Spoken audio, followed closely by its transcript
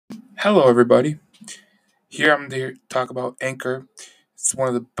Hello, everybody. Here I'm there to talk about Anchor. It's one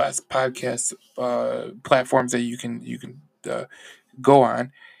of the best podcast platforms that you can go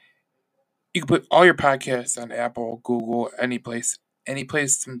on. You can put all your podcasts on Apple, Google, any place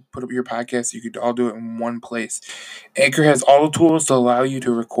to put up your podcast. You could all do it in one place. Anchor has all the tools to allow you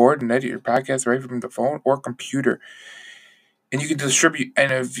to record and edit your podcast right from the phone or computer, and you can distribute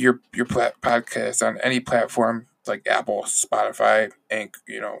any of your podcasts on any platform like Apple, Spotify,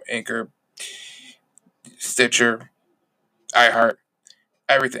 Anchor, Stitcher, iHeart,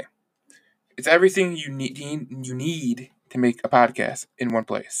 everything. It's everything you need to make a podcast in one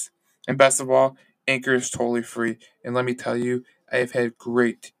place. And best of all, Anchor is totally free. And let me tell you, I have had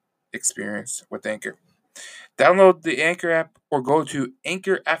great experience with Anchor. Download the Anchor app or go to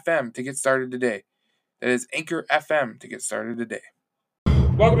Anchor FM to get started today. That is Anchor FM to get started today.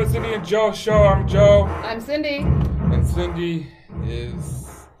 Welcome to Cindy and Joe Show. I'm Joe. I'm Cindy. And Cindy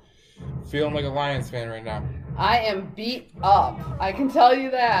is feeling like a Lions fan right now. I am beat up. I can tell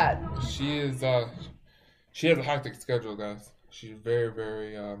you that. She is. She has a hectic schedule, guys. She's very,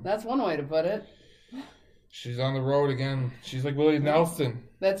 very. That's one way to put it. She's on the road again. She's like Willie Nelson.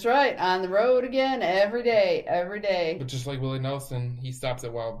 That's right. On the road again every day. But just like Willie Nelson, he stops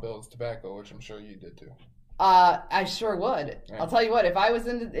at Wild Bill's Tobacco, which I'm sure you did too. I sure would. Yeah. I'll tell you what. If I was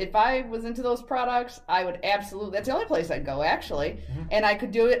into those products, I would absolutely. That's the only place I'd go actually, and I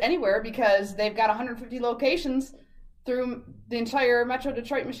could do it anywhere because they've got 150 locations through the entire Metro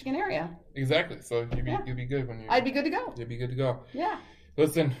Detroit, Michigan area. Exactly. So you'd be good when you. I'd be good to go. You'd be good to go. Yeah.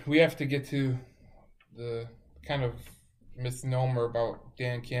 Listen, we have to get to the kind of misnomer about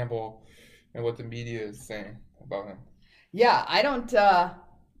Dan Campbell and what the media is saying about him. Yeah, I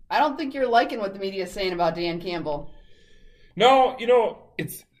don't think you're liking what the media is saying about Dan Campbell. No,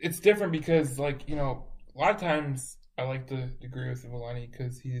 it's different because, a lot of times I like to agree with Valeni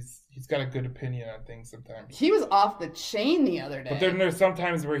because he's got a good opinion on things sometimes. He was off the chain the other day. But then there's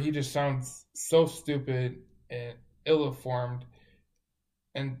sometimes where he just sounds so stupid and ill-informed,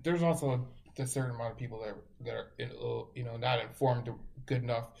 and there's also a certain amount of people that are not informed good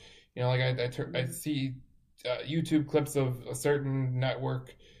enough. I see YouTube clips of a certain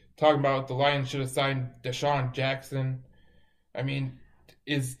network talking about the Lions should have signed Deshaun Jackson. I mean,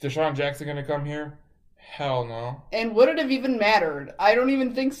 is Deshaun Jackson going to come here? Hell no. And would it have even mattered? I don't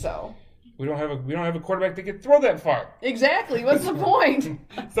even think so. We don't have a quarterback that can throw that far. Exactly. What's the point?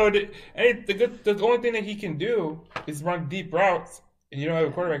 So the only thing that he can do is run deep routes, and you don't have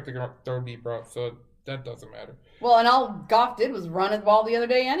a quarterback that can throw deep routes, so that doesn't matter. Well, and all Goff did was run the ball the other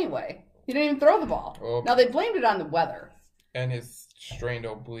day anyway. He didn't even throw the ball. Well, now they blamed it on the weather and his strained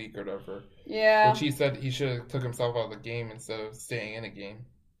oblique or whatever. Yeah. Which he said he should have took himself out of the game instead of staying in a game.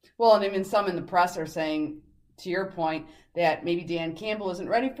 Well, and even some in the press are saying, to your point, that maybe Dan Campbell isn't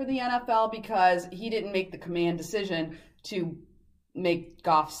ready for the NFL because he didn't make the command decision to make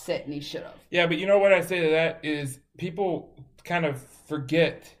Goff sit, and he should have. Yeah, but you know what I say to that is people kind of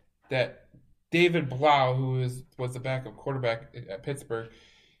forget that David Blau, who was the backup quarterback at Pittsburgh,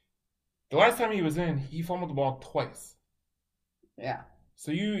 the last time he was in, he fumbled the ball twice. Yeah.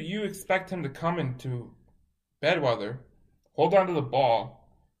 So you expect him to come into bad weather, hold on to the ball.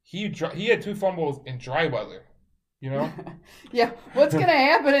 He had 2 fumbles in dry weather, Yeah. What's going to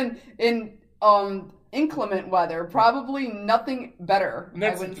happen in inclement weather? Probably nothing better. And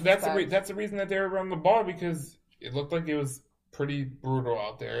that's the reason that they were running the ball, because it looked like it was pretty brutal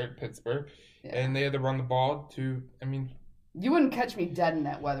out there at Pittsburgh, and they had to run the ball to. I mean, you wouldn't catch me dead in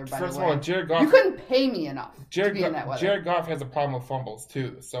that weather. By the way, first of all, Jared Goff. You couldn't pay me enough to be in that weather. Jared Goff has a problem with fumbles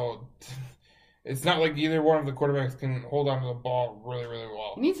too, so it's not like either one of the quarterbacks can hold on to the ball really, really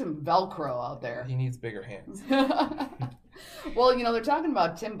well. He needs some Velcro out there. He needs bigger hands. Well, they're talking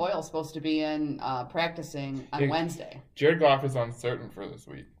about Tim Boyle supposed to be in practicing on Wednesday. Jared Goff is uncertain for this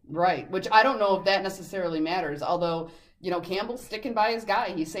week. Right, which I don't know if that necessarily matters, although, Campbell's sticking by his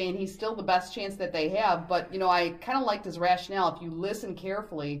guy. He's saying he's still the best chance that they have, but, I kind of liked his rationale. If you listen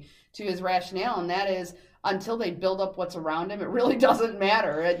carefully to his rationale, and that is, until they build up what's around him, it really doesn't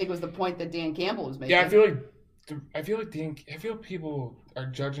matter. I think it was the point that Dan Campbell was making. Yeah, I feel people are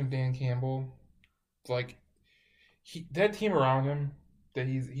judging Dan Campbell like that team around him that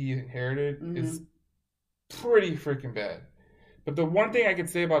he inherited is pretty freaking bad. But the one thing I could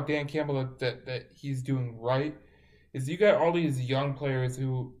say about Dan Campbell that he's doing right is you got all these young players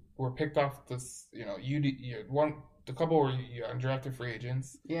who were picked off this, a couple were undrafted free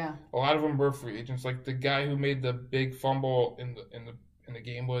agents. Yeah. A lot of them were free agents. Like the guy who made the big fumble in the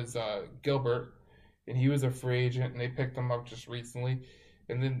game was Gilbert, and he was a free agent, and they picked him up just recently.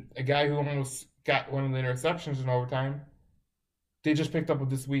 And then a guy who almost got one of the interceptions in overtime, they just picked up with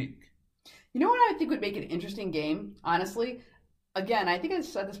this week. You know what I think would make an interesting game, honestly? Again, I think I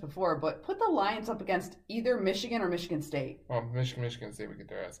said this before, but put the Lions up against either Michigan or Michigan State. Well, Michigan State would get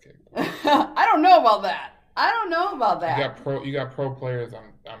their ass kicked. I don't know about that. You got pro players on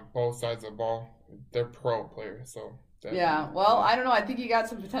both sides of the ball. They're pro players, so. Yeah, well, I don't know. I think you got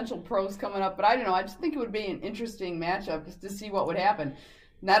some potential pros coming up, but I don't know. I just think it would be an interesting matchup just to see what would happen.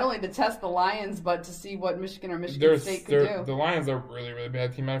 Not only to test the Lions, but to see what Michigan or Michigan State could do. The Lions are a really, really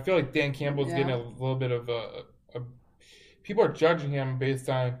bad team. I feel like Dan Campbell's getting a little bit of a people are judging him based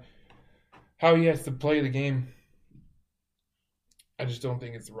on how he has to play the game. I just don't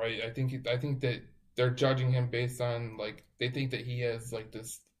think it's right. I think that they're judging him based on like they think that he has like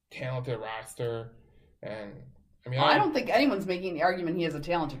this talented roster, and I mean I don't think anyone's making the argument he has a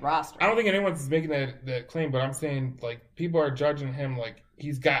talented roster. I don't think anyone's making that claim, but I'm saying like people are judging him like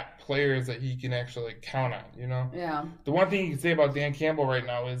he's got players that he can actually count on, you know? Yeah. The one thing you can say about Dan Campbell right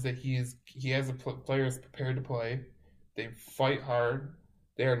now is that he has the players prepared to play. They fight hard.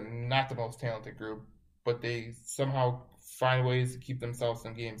 They are not the most talented group, but they somehow find ways to keep themselves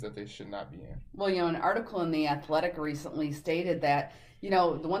in games that they should not be in. Well, an article in The Athletic recently stated that,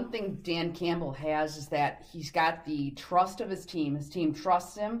 the one thing Dan Campbell has is that he's got the trust of his team. His team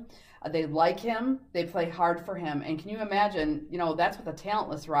trusts him. They like him. They play hard for him. And can you imagine, that's with a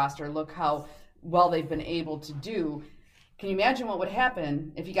talentless roster. Look how well they've been able to do. Can you imagine what would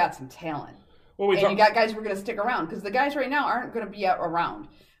happen if you got some talent? Well, you got guys who are going to stick around, because the guys right now aren't going to be around,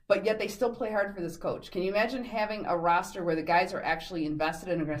 but yet they still play hard for this coach. Can you imagine having a roster where the guys are actually invested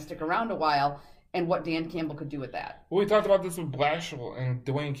and are going to stick around a while, and what Dan Campbell could do with that? Well, we talked about this with Blashill and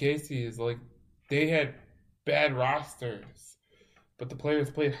Dwayne Casey. Is like they had bad rosters, but the players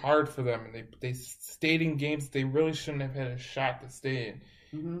played hard for them, and they stayed in games they really shouldn't have had a shot to stay in.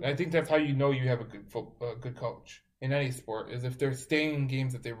 Mm-hmm. And I think that's how you know you have a good coach in any sport, is if they're staying in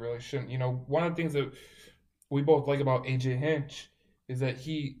games that they really shouldn't. One of the things that we both like about AJ Hinch is that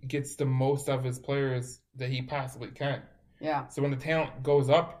he gets the most of his players that he possibly can. Yeah. So when the talent goes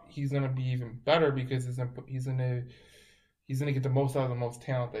up, he's going to be even better because he's going to get the most out of the most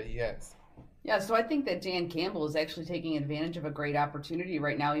talent that he has. Yeah, so I think that Dan Campbell is actually taking advantage of a great opportunity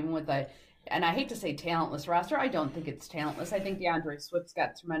right now, even with and I hate to say talentless roster. I don't think it's talentless. I think DeAndre Swift's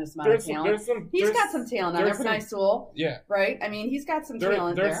got a tremendous amount of talent. He's got some talent on there. Penei Sewell. Yeah. Right? I mean, he's got some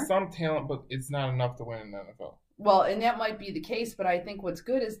talent there. There's some talent, but it's not enough to win in the NFL. Well, and that might be the case, but I think what's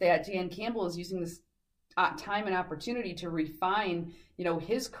good is that Dan Campbell is using this time and opportunity to refine,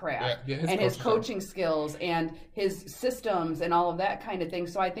 his craft his coaching skills and his systems and all of that kind of thing.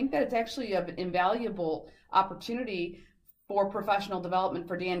 So I think that it's actually an invaluable opportunity for professional development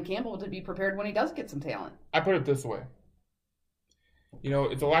for Dan Campbell to be prepared when he does get some talent. I put it this way.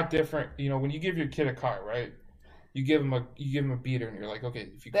 It's a lot different. When you give your kid a car, right? You give him a beater, and you're like, okay,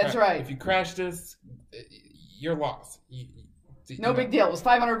 if you crash this, you're lost. No big deal. It was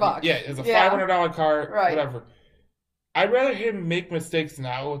 $500. Yeah, it's a $500 car, right. Whatever. I'd rather him make mistakes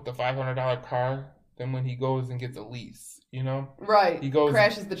now with the $500 car than when he goes and gets a lease. Right. He goes,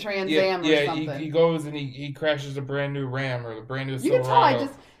 crashes the Trans Am or something. Yeah, he goes and he crashes a brand new Ram or the brand new Silverado.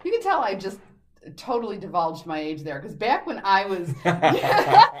 You can tell I just totally divulged my age there, because back when I was when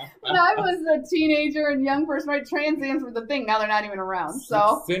I was a teenager and young person, right, Trans Ams were the thing. Now they're not even around.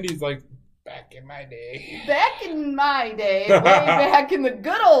 So Cindy's like, back in my day, way back in the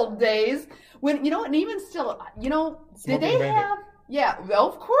good old days, when and even still, did they have? Yeah, well,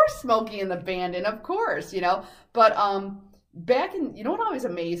 of course, Smokey and the Bandit, of course, but back in, what always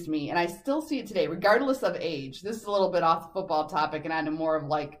amazed me, and I still see it today, regardless of age. This is a little bit off the football topic and onto more of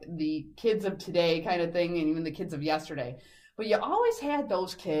like the kids of today kind of thing, and even the kids of yesterday. But you always had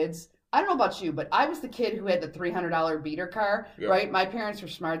those kids. I don't know about you, but I was the kid who had the $300 beater car, right? My parents were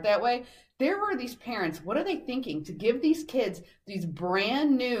smart that way. There were these parents, what are they thinking? To give these kids these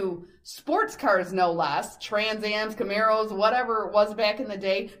brand new sports cars, no less, Trans Ams, Camaros, whatever it was back in the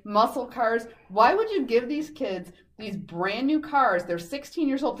day, muscle cars. Why would you give these kids these brand new cars? They're 16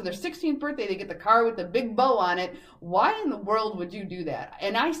 years old. For their 16th birthday, they get the car with the big bow on it. Why in the world would you do that?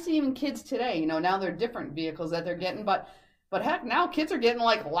 And I see even kids today, now they're different vehicles that they're getting, but heck, now kids are getting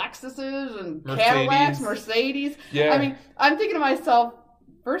like Lexuses and Cadillacs, Mercedes. Yeah. I mean, I'm thinking to myself,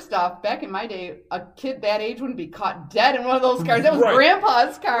 first off, back in my day, a kid that age wouldn't be caught dead in one of those cars. That was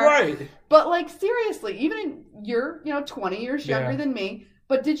Grandpa's car. Right. But like, seriously, even you're 20 years younger than me,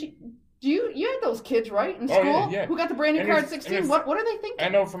 but you had those kids, right, in school who got the brand new car at 16? What are they thinking? I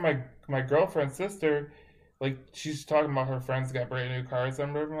know from my girlfriend's sister, like, she's talking about her friends got brand new cars.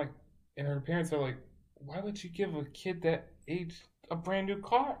 I'm like, and her parents are like, why would you give a kid that age a brand new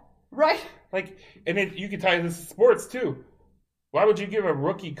car? Right. Like, and then you can tie this to sports too. Why would you give a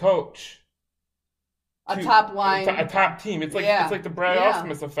rookie coach a top line, a top team? It's like the Brad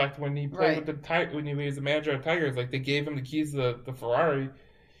Ausmus effect when he played with when he was the manager of Tigers. Like they gave him the keys to the Ferrari,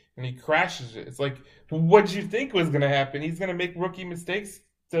 and he crashes it. It's like, what did you think was going to happen? He's going to make rookie mistakes.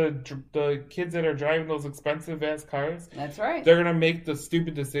 The kids that are driving those expensive ass cars. That's right. They're gonna make the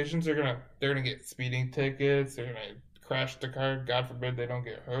stupid decisions. They're gonna get speeding tickets. They're gonna crash the car. God forbid they don't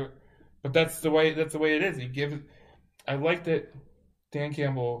get hurt. But that's the way it is. I like that Dan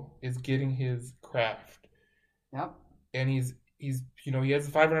Campbell is getting his craft. Yep. And he's he has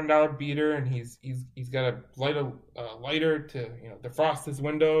a $500 beater, and he's got a lighter to defrost his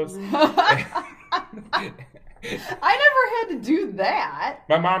windows. I never had to do that.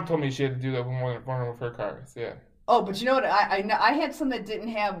 My mom told me she had to do that with one of her cars. Yeah. Oh, but you know what? I had some that didn't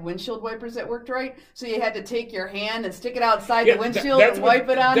have windshield wipers that worked right, so you had to take your hand and stick it outside the windshield and wipe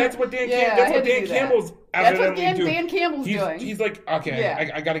it on. That's what Dan Campbell's Dan Campbell's doing. He's like,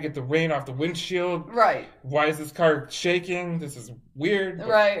 okay, I got to get the rain off the windshield. Right. Why is this car shaking? This is weird. But,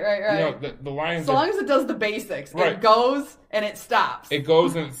 right. The Lions. So long as it does the basics, right. It goes and it stops. It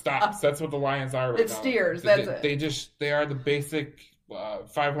goes and it stops. That's what the Lions are right now. It steers. That's it. They are the basic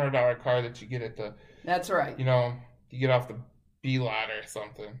 $500 car that you get at the. That's right. You get off the B lot or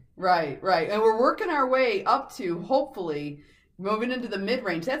something. Right. And we're working our way up to, hopefully, moving into the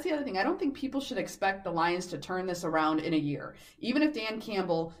mid-range. That's the other thing. I don't think people should expect the Lions to turn this around in a year. Even if Dan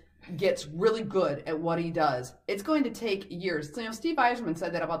Campbell gets really good at what he does, it's going to take years. So, Steve Yzerman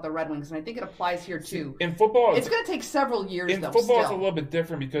said that about the Red Wings, and I think it applies here too. In football, it's going to take several years, In football, it's a little bit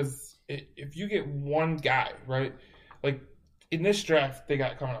different because if you get one guy, right, like, in this draft, they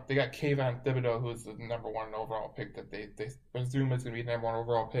got Kayvon Thibodeau, who is the number 1 overall pick that they presume is going to be the number 1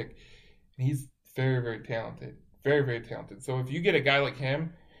 overall pick. And he's very, very talented. Very, very talented. So if you get a guy like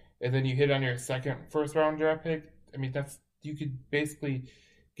him, and then you hit on your second first-round draft pick, I mean, you could basically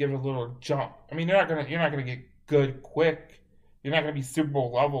give it a little jump. I mean, you're not gonna get good quick. You're not gonna be Super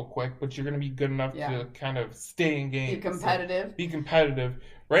Bowl level quick, but you're gonna be good enough to kind of stay in games. Be competitive.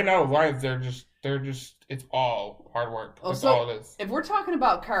 Right now, the Lions, they're just, it's all hard work. That's all it is. If we're talking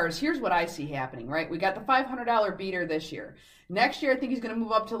about cars, here's what I see happening, right? We got the $500 beater this year. Next year, I think he's going to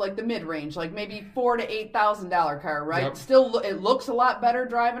move up to like the mid-range, like maybe $4,000 to $8,000 car, right? Yep. Still, it looks a lot better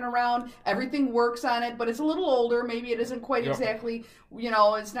driving around. Everything works on it, but it's a little older. Maybe it isn't quite exactly,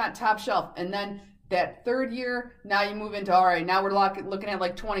 it's not top shelf. And then that third year, now you move into, all right, now we're looking at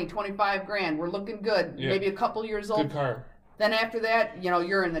like 20, 25 grand. We're looking good. Yeah. Maybe a couple years old. Good car. Then after that,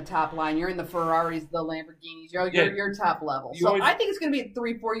 you're in the top line. You're in the Ferraris, the Lamborghinis. You're top level. I think it's going to be a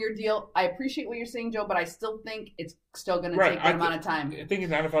 3-4 year deal. I appreciate what you're saying, Joe, but I still think it's still going to take that amount of time. I think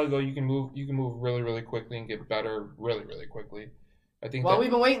in the NFL, though, you can move really, really quickly and get better really, really quickly. I think. Well, we've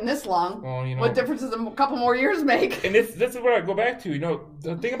been waiting this long. Well, what difference does a couple more years make? And this is what I go back to.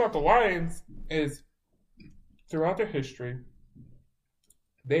 The thing about the Lions is, throughout their history,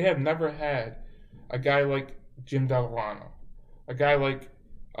 they have never had a guy like Jim Delano. A guy like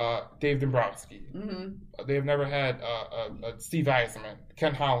Dave Dombrowski. Mm-hmm. They have never had Steve Yzerman,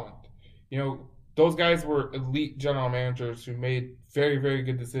 Ken Holland. Those guys were elite general managers who made very, very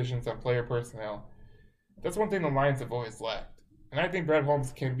good decisions on player personnel. That's one thing the Lions have always lacked. And I think Brad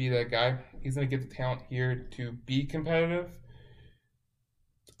Holmes can be that guy. He's going to get the talent here to be competitive.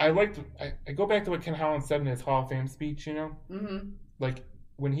 I go back to what Ken Holland said in his Hall of Fame speech, Mm-hmm. Like,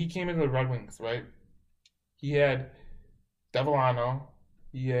 when he came into the Red Wings, right? He had Devellano.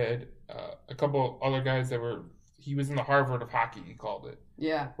 He had a couple other guys he was in the Harvard of hockey, he called it.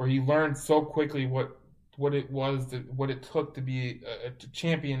 Yeah. Where he learned so quickly what it took to be a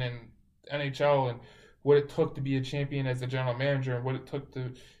champion in NHL, and what it took to be a champion as a general manager, and what it took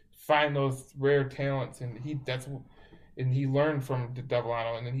to find those rare talents. And he learned from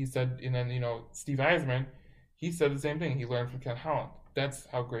Devellano. And then Steve Yzerman, he said the same thing. He learned from Ken Holland. That's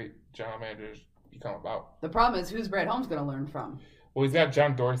how great general managers become about. The problem is, who's Brad Holmes going to learn from? Well, he's got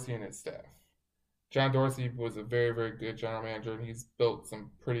John Dorsey in his staff. John Dorsey was a very, very good general manager, and he's built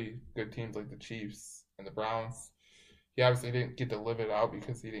some pretty good teams like the Chiefs and the Browns. He obviously didn't get to live it out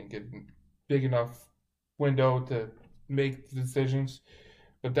because he didn't get a big enough window to make the decisions.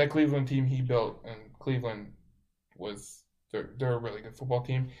 But that Cleveland team he built, and Cleveland they're a really good football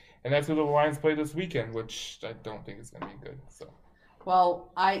team. And that's who the Lions play this weekend, which I don't think is going to be good. So.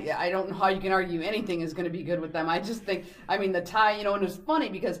 Well, I don't know how you can argue anything is going to be good with them. I just think, the tie, and it's funny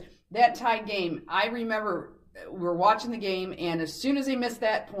because that tie game, I remember we were watching the game, and as soon as they missed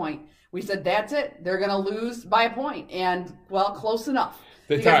that point, we said, that's it. They're going to lose by a point. And, well, close enough.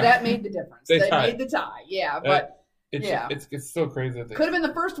 That made the difference. They made the tie. Yeah, but it's still crazy. Could have been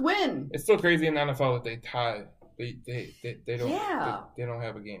the first win. It's still crazy in the NFL that they tie They don't they don't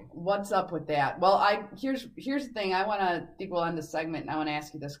have a game. What's up with that? Well, here's the thing. I think we'll end the segment, and I want to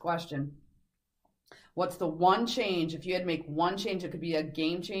ask you this question. What's the one change, if you had to make one change, it could be a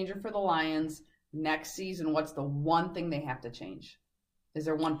game changer for the Lions next season, what's the one thing they have to change? Is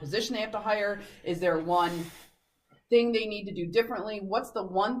there one position they have to hire? Is there one thing they need to do differently? What's the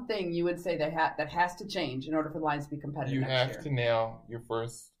one thing you would say that has to change in order for the Lions to be competitive next year? You have to nail your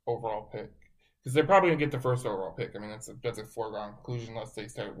first overall pick. Because they're probably going to get the first overall pick. I mean, that's a foregone conclusion unless they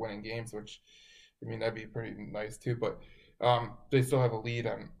start winning games, which, I mean, that'd be pretty nice too. But they still have a lead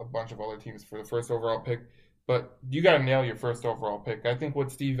on a bunch of other teams for the first overall pick. But you got to nail your first overall pick. I think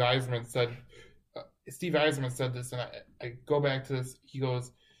what Steve Eisman said this, and I go back to this. He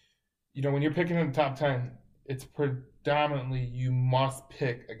goes, when you're picking in the top 10, it's predominantly you must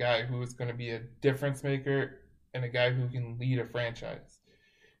pick a guy who is going to be a difference maker and a guy who can lead a franchise.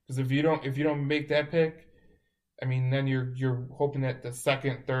 Because if you don't make that pick, I mean, then you're hoping that the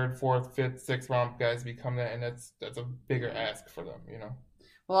second, third, fourth, fifth, sixth round guys become that, and that's a bigger ask for them,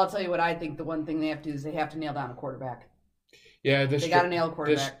 Well, I'll tell you what I think. The one thing they have to do is they have to nail down a quarterback. Yeah, they got to nail a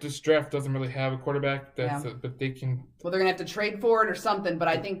quarterback. This draft doesn't really have a quarterback, but they can. Well, they're gonna have to trade for it or something, but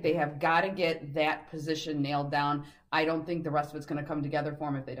I think they have got to get that position nailed down. I don't think the rest of it's going to come together for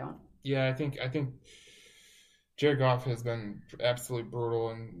them if they don't. Yeah, I think Jared Goff has been absolutely brutal,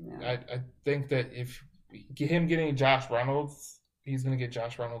 and I think that if him getting Josh Reynolds, he's going to get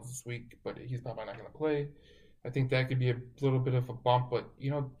Josh Reynolds this week, but he's probably not going to play. I think that could be a little bit of a bump, but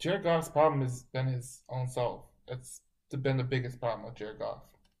Jared Goff's problem has been his own self. That's been the biggest problem with Jared Goff.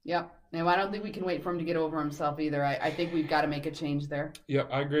 Yep. Now, I don't think we can wait for him to get over himself either. I think we've got to make a change there. Yep,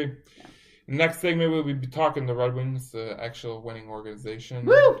 I agree. Yeah. Next segment, we'll be talking the Red Wings, the actual winning organization,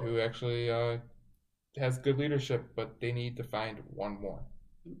 who actually has good leadership, but they need to find one more.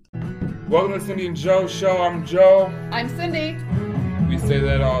 Welcome to Cindy and Joe Show. I'm Joe. I'm Cindy. We say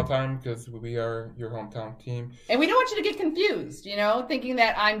that all the time because we are your hometown team. And we don't want you to get confused, thinking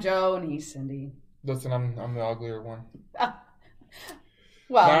that I'm Joe and he's Cindy. Listen, I'm the uglier one.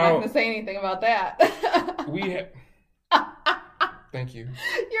 Well, now, I'm not going to say anything about that. Thank you.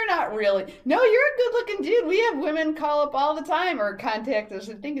 You're not really. No, you're a good-looking dude. We have women call up all the time or contact us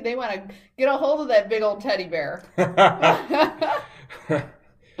and think they want to get a hold of that big old teddy bear.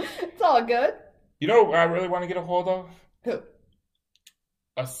 It's all good. You know what I really want to get a hold of? Who?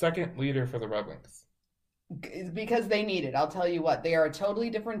 A second leader for the Red Wings. Because they need it. I'll tell you what. They are a totally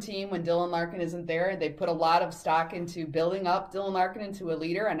different team when Dylan Larkin isn't there. They put a lot of stock into building up Dylan Larkin into a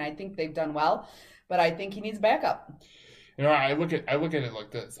leader, and I think they've done well. But I think he needs backup. I look at it like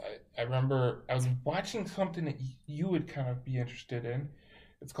this. I remember I was watching something that you would kind of be interested in.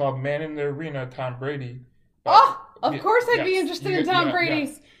 It's called Man in the Arena, Tom Brady. Of course I'd be interested in Tom Brady.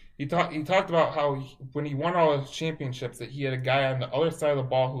 Yes. He talked about how when he won all his championships that he had a guy on the other side of the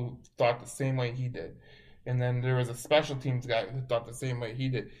ball who thought the same way he did. And then there was a special teams guy who thought the same way he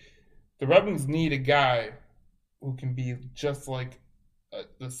did. The Red Wings need a guy who can be just like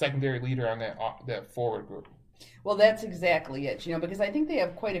the secondary leader on that forward group. Well, that's exactly it, because I think they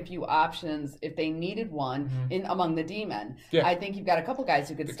have quite a few options if they needed one among the D-men. Yeah. I think you've got a couple guys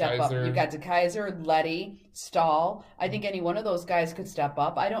who could step up. You've got DeKaiser, Letty, Stahl. I think any one of those guys could step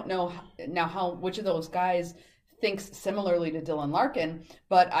up. I don't know now which of those guys thinks similarly to Dylan Larkin,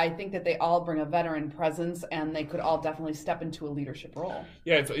 but I think that they all bring a veteran presence and they could all definitely step into a leadership role.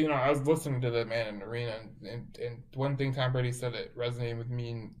 Yeah, it's, I was listening to the Man in the Arena, and one thing Tom Brady said that resonated with me,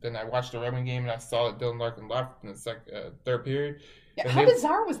 and then I watched the Red Wing game and I saw that Dylan Larkin left in the third period. Yeah, how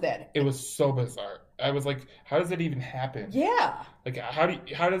bizarre was that? It was so bizarre. I was like, how does that even happen? Yeah. Like, how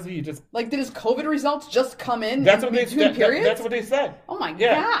does he just... Like, did his COVID results just come in that's in what between periods? That's what they said. Oh, my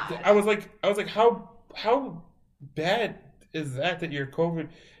God. I was like, how bad is that you're COVID?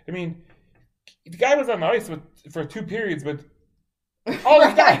 I mean, the guy was on the ice for 2 periods with all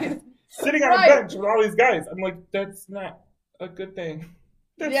these guys sitting on a bench with all these guys. I'm like, that's not a good thing.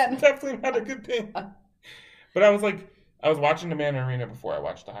 That's definitely not a good thing. But I was watching the Man Arena before I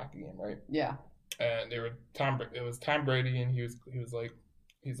watched the hockey game, right? Yeah. And it was Tom Brady, and he was like,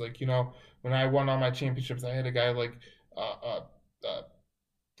 when I won all my championships, I had a guy like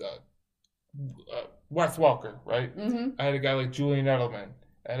Wes Welker, right? Mm-hmm. I had a guy like Julian Edelman.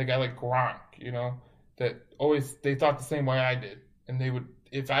 I had a guy like Gronk, that always they thought the same way I did, and they would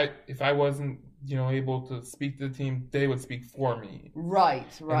if I wasn't able to speak to the team, they would speak for me. Right.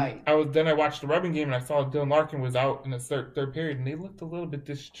 And I watched the Red Wing game and I saw Dylan Larkin was out in the third period, and they looked a little bit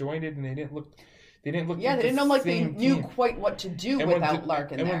disjointed, and they didn't look. Yeah, they didn't know like they knew quite what to do without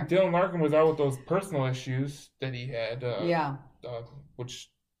Larkin there. And when Dylan Larkin was out with those personal issues that he had,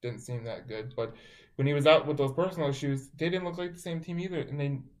 which didn't seem that good, but when he was out with those personal issues, they didn't look like the same team either,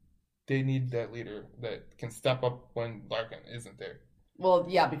 and they need that leader that can step up when Larkin isn't there. Well,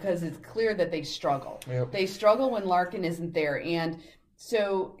 yeah, because it's clear that they struggle. Yep. They struggle when Larkin isn't there. And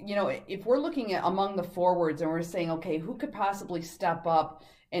so, if we're looking at among the forwards and we're saying, okay, who could possibly step up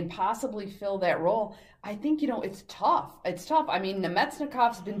and possibly fill that role, I think, it's tough. It's tough. I mean,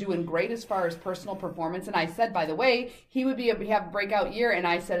 Nemetsnikov's been doing great as far as personal performance. And I said, by the way, he would have a breakout year. And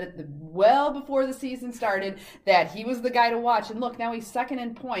I said it well before the season started that he was the guy to watch. And look, now he's second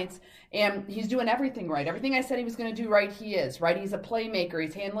in points and he's doing everything right. Everything I said he was going to do right, he is, right? He's a playmaker.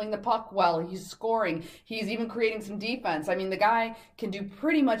 He's handling the puck well. He's scoring. He's even creating some defense. I mean, the guy can do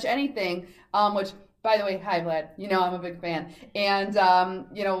pretty much anything, which... By the way, hi, Vlad. I'm a big fan. And,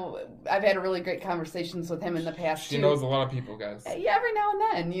 I've had really great conversations with him in the past, She knows a lot of people, guys. Yeah, every now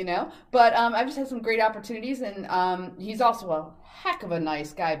and then, But I've just had some great opportunities, and he's also a heck of a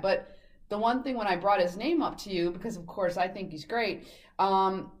nice guy. But the one thing when I brought his name up to you, because, of course, I think he's great,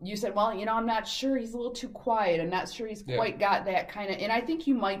 you said, well, I'm not sure. He's a little too quiet. I'm not sure he's quite got that kind of... And I think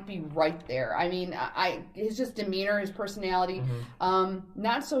you might be right there. I mean, his just demeanor, his personality,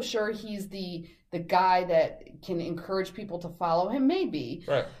 not so sure he's the guy that can encourage people to follow him, maybe.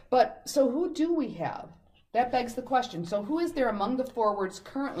 Right. But so who do we have? That begs the question. So who is there among the forwards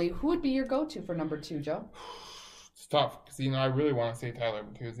currently? Who would be your go-to for number 2, Joe? It's tough because, I really want to say Tyler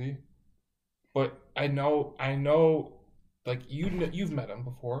Bertuzzi. But I know, like, you've met him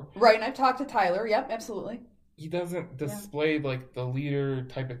before. Right, and I've talked to Tyler. Yep, absolutely. He doesn't display, like, the leader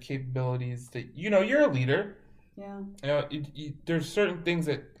type of capabilities that, you're a leader. Yeah. There's certain things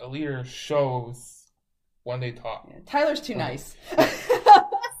that a leader shows when they talk. Yeah. Tyler's too nice.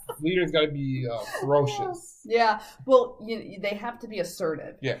 Leader's got to be ferocious. Yeah. Well, they have to be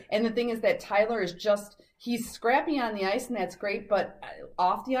assertive. Yeah. And the thing is that Tyler is he's scrappy on the ice, and that's great. But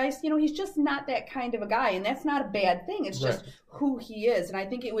off the ice, he's just not that kind of a guy. And that's not a bad thing. It's just who he is. And I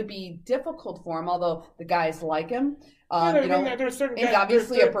think it would be difficult for him, although the guys like him. There's certain he's guys,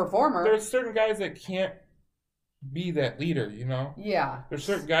 obviously a performer. There's certain guys that can't be that leader, Yeah. There's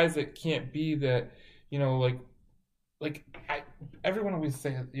certain guys that can't be that, everyone always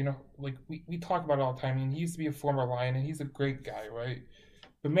say, like we talk about it all the time. I mean, he used to be a former Lion, and he's a great guy, right?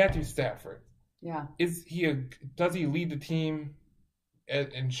 But Matthew Stafford, yeah, does he lead the team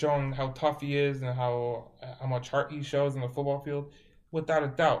in showing how tough he is and how much heart he shows in the football field? Without a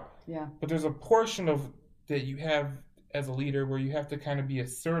doubt. Yeah. But there's a portion of that you have as a leader where you have to kind of be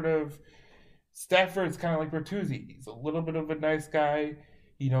assertive. Stafford's kind of like Bertuzzi. He's a little bit of a nice guy.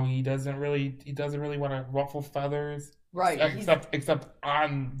 He doesn't really want to ruffle feathers. Right. Except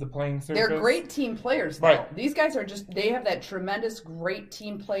on the playing surface. They're great team players, though. Right. These guys are they have that tremendous, great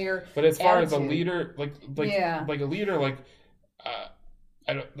team player. But as far attitude. as a leader, like a leader,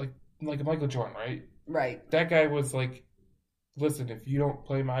 I don't like Michael Jordan, right? Right. That guy was like, listen, if you don't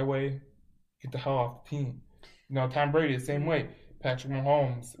play my way, get the hell off the team. Tom Brady, the same way. Patrick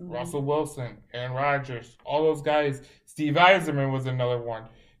Mahomes, Russell Wilson, Aaron Rodgers, all those guys. Steve Yzerman was another one.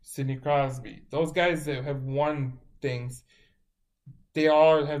 Sidney Crosby. Those guys that have won things, they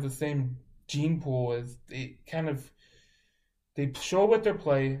all have the same gene pool as they show what they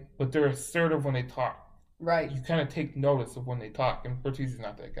play, but they're assertive when they talk. Right. You kind of take notice of when they talk, and Bertuzzi's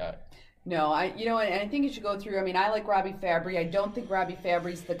not that guy. No, and I think you should go through. I mean, I like Robbie Fabry. I don't think Robbie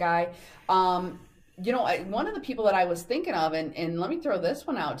Fabry's the guy. One of the people that I was thinking of, and let me throw this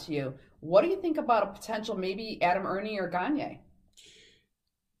one out to you. What do you think about a potential maybe Adam Ernie or Gagne?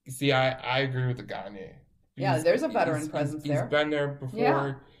 See, I agree with the Gagne. There's a veteran presence there. He's been there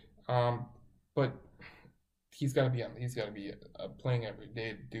before, but he's got to be playing every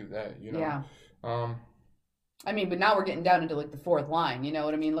day to do that. Yeah. I mean, but now we're getting down into like the fourth line. You know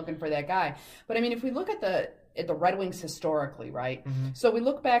what I mean? Looking for that guy. But I mean, if we look at the Red Wings historically, right? Mm-hmm. So we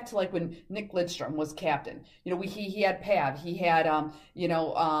look back to like when Nick Lidstrom was captain. He had Pav, he had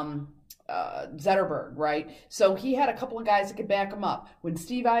Zetterberg, right? So he had a couple of guys that could back him up. When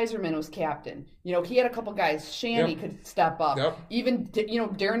Steve Yzerman was captain, he had a couple of guys. Shandy could step up. Yep. Even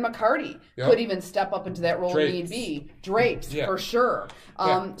Darren McCarty could even step up into that role if need be. Drapes for sure.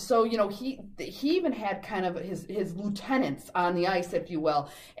 So he even had kind of his lieutenants on the ice, if you will.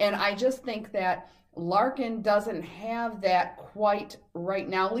 And I just think that Larkin doesn't have that quite right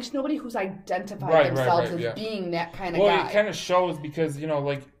now. At least nobody who's identified themselves as being that kind of guy. Well, it kind of shows because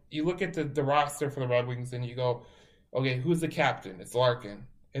you look at the roster for the Red Wings and you go, okay, who's the captain? It's Larkin.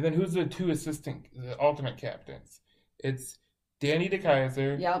 And then who's the the alternate captains? It's Danny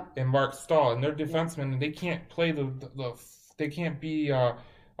DeKeyser and Mark Stahl. And they're defensemen, and they can't play they can't be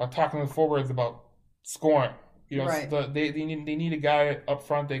talking to the forwards about scoring. So they need a guy up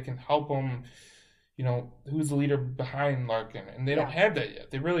front that can help them, who's the leader behind Larkin, and they don't Yeah. have that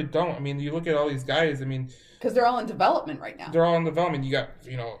yet. They really don't. I mean, you look at all these guys. I mean, Because they're all in development right now. they're all in development. You got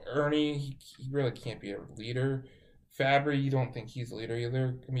Ernie. He really can't be a leader. Fabry, you don't think he's a leader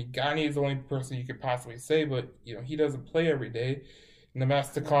either. I mean, Gagne is the only person you could possibly say, but he doesn't play every day.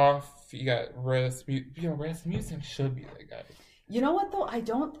 Nemestikov, you got Rasmussen. Rasmussen should be that guy. You know what though? I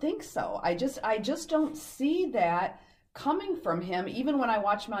don't think so. I just don't see that coming from him. Even when I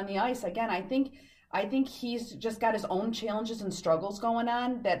watch him on the ice, again, I think he's just got his own challenges and struggles going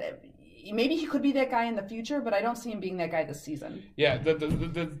on. That maybe he could be that guy in the future, but I don't see him being that guy this season. Yeah,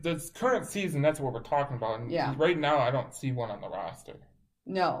 the current season, that's what we're talking about. And Yeah. right now, I don't see one on the roster.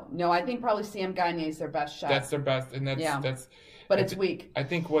 No, I think probably Sam Gagne is their best shot. That's their best, and that's. But it's weak. I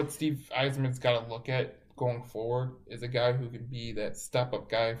think what Steve Yzerman's got to look at going forward is a guy who can be that step-up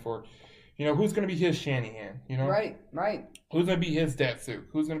guy for, who's going to be his Shanahan, Right. Who's going to be his Datsuk?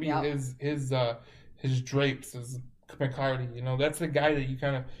 Who's going to be Yep. his Drapes, his McCarty? That's the guy that you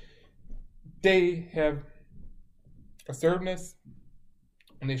kind of. They have assertiveness,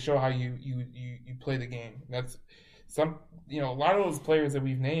 and they show how you play the game. That's a lot of those players that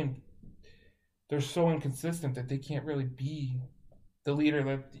we've named, they're so inconsistent that they can't really be the leader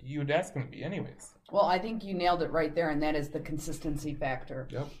that you would ask them to be anyways. Well, I think you nailed it right there, and that is the consistency factor.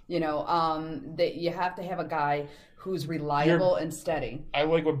 Yep. That you have to have a guy who's reliable and steady. I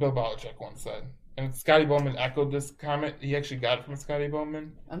like what Bill Belichick once said, and Scotty Bowman echoed this comment. He actually got it from Scotty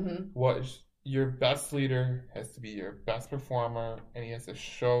Bowman. Mm-hmm. Was your best leader has to be your best performer, and he has to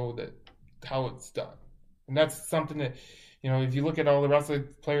show that how it's done. And that's something that, if you look at all the rest of the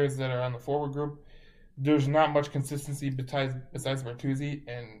players that are on the forward group, there's not much consistency besides Bertuzzi,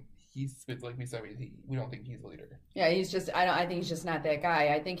 and he's, like we said, we don't think he's a leader. Yeah, I think he's just not that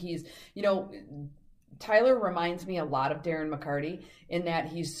guy. I think he's, Tyler reminds me a lot of Darren McCarty in that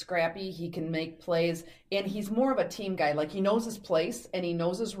he's scrappy, he can make plays, and he's more of a team guy. Like, he knows his place and he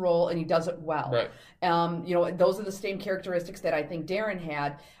knows his role and he does it well. Right. Those are the same characteristics that I think Darren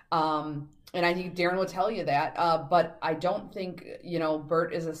had. And I think Darren will tell you that. But I don't think,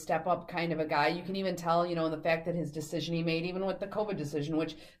 Bert is a step up kind of a guy. You can even tell, in the fact that his decision he made, even with the COVID decision,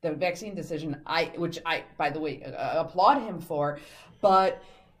 the vaccine decision, which I, by the way, applaud him for. But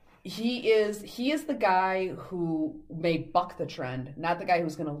he is the guy who may buck the trend, not the guy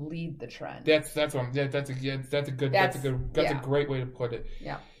who's going to lead the trend. That's a great way to put it.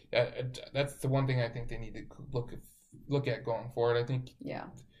 Yeah. That's the one thing I think they need to look at going forward. I think. Yeah.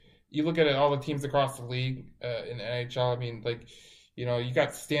 You look at it, all the teams across the league in the NHL. I mean, you got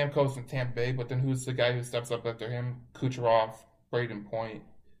Stamkos and Tampa Bay, but then who's the guy who steps up after him? Kucherov, Braden Point.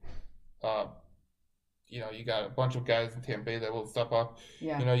 You got a bunch of guys in Tampa Bay that will step up.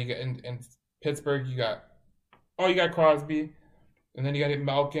 Yeah. You got in Pittsburgh, you got Crosby, and then you got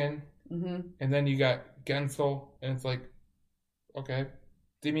Malkin, and then you got Gensel, and it's like, okay.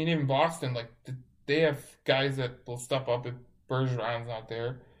 I mean, even Boston, they have guys that will step up if Bergeron's out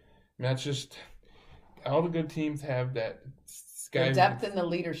there. I mean, that's just all the good teams have that guy. The depth and the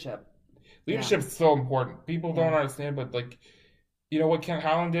leadership. Leadership's so important. People don't understand, but what Kent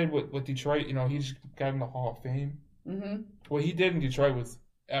Holland did with Detroit, he just got in the Hall of Fame. Mm-hmm. What he did in Detroit was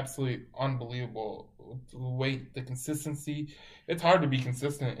absolutely unbelievable. The consistency. It's hard to be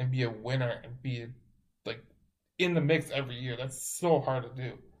consistent and be a winner and be in the mix every year. That's so hard to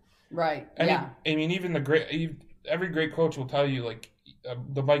do. Right. Even every great coach will tell you,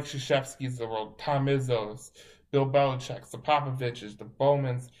 the Mike Krzyzewskis of the world, Tom Izzo's, Bill Belichick's, the Popovich's, the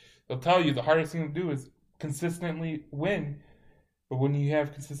Bowmans, they'll tell you the hardest thing to do is consistently win. But when you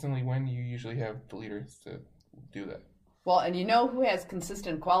have consistently win, you usually have the leaders to do that. Well, and you know who has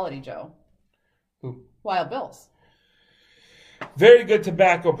consistent quality, Joe? Who? Wild Bills. Very good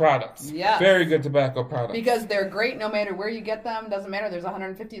tobacco products. Yeah. Very good tobacco products. Because they're great no matter where you get them. Doesn't matter. There's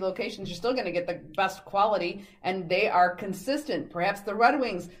 150 locations. You're still going to get the best quality, and they are consistent. Perhaps the Red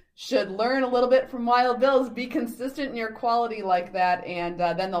Wings should learn a little bit from Wild Bills. Be consistent in your quality like that, and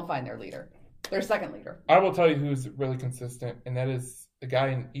then they'll find their leader. Their second leader. I will tell you who's really consistent, and that is the guy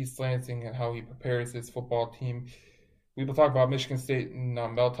in East Lansing and how he prepares his football team. We will talk about Michigan State and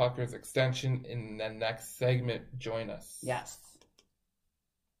Mel Tucker's extension in the next segment. Join us. Yes.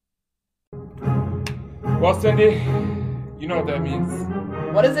 Well, Cindy, you know what that means.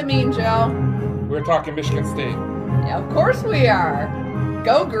 What does it mean, Joe? We're talking Michigan State. Yeah, of course we are.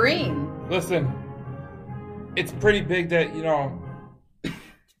 Go green. Listen, it's pretty big that,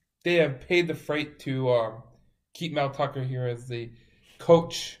 they have paid the freight to keep Mel Tucker here as the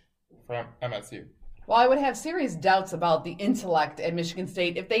coach from MSU. Well, I would have serious doubts about the intellect at Michigan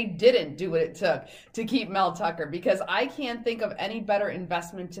State if they didn't do what it took to keep Mel Tucker, because I can't think of any better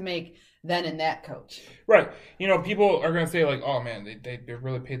investment to make than in that coach. Right. People are going to say, like, oh, man, they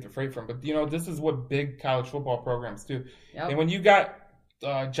really paid the freight for him. But, this is what big college football programs do. Yep. And when you got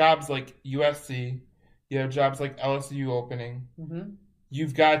jobs like USC, you have jobs like LSU opening,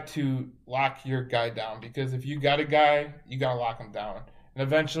 you've got to lock your guy down. Because if you got a guy, you got to lock him down. And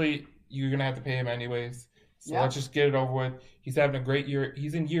eventually, you're going to have to pay him anyways. So let's just get it over with. He's having a great year.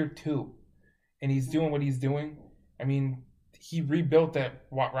 He's in year 2. And he's doing what he's doing. I mean, he rebuilt that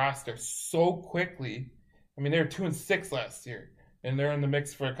roster so quickly. I mean, they were 2-6 last year, and they're in the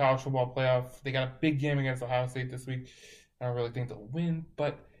mix for a college football playoff. They got a big game against Ohio State this week. I don't really think they'll win,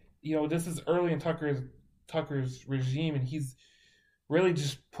 but this is early in Tucker's regime, and he's really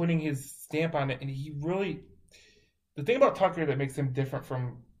just putting his stamp on it. And the thing about Tucker that makes him different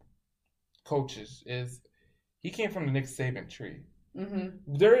from coaches is he came from the Nick Saban tree.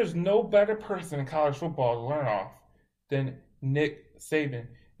 There is no better person in college football to learn off than Nick Saban.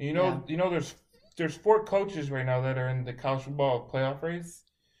 And there's 4 coaches right now that are in the college football playoff race: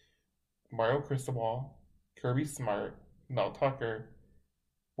 Mario Cristobal, Kirby Smart, Mel Tucker.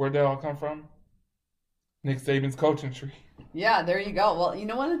 Where'd they all come from? Nick Saban's coaching tree. Yeah, there you go.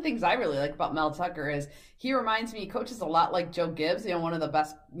 Well, one of the things I really like about Mel Tucker is he reminds me, he coaches a lot like Joe Gibbs, one of the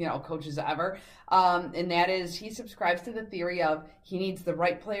best, coaches ever. And that is, he subscribes to the theory of he needs the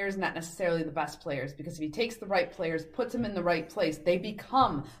right players, not necessarily the best players. Because if he takes the right players, puts them in the right place, they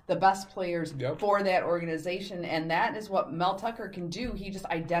become the best players for that organization. And that is what Mel Tucker can do. He just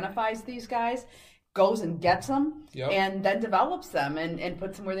identifies these guys, goes and gets them, and then develops them and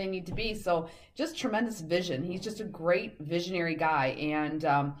puts them where they need to be. So just tremendous vision. He's just a great visionary guy. And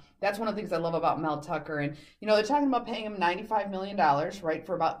that's one of the things I love about Mel Tucker. And, they're talking about paying him $95 million, right,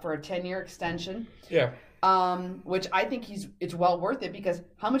 for a 10-year extension. Yeah. Which I think it's well worth it, because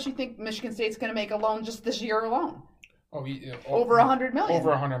how much do you think Michigan State's going to make alone just this year alone? Over $100 million.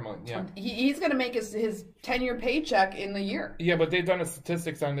 Over $100 million, yeah. He's going to make his 10-year paycheck in the year. Yeah, but they've done the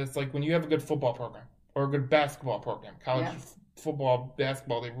statistics on this. Like, when you have a good football program or a good basketball program, college football,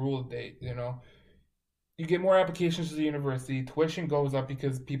 basketball, they rule the day, You get more applications to the university. Tuition goes up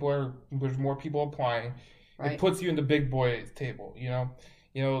because there's more people applying. Right. It puts you in the big boys table,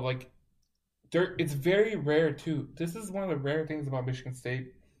 it's very rare, too. This is one of the rare things about Michigan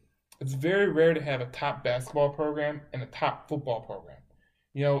State. It's very rare to have a top basketball program and a top football program.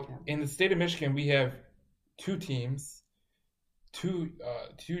 In the state of Michigan, we have 2 teams, two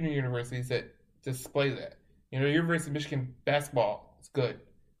universities that display that. University of Michigan basketball is good.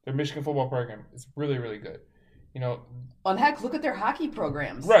 Their Michigan football program is really, really good. And heck, look at their hockey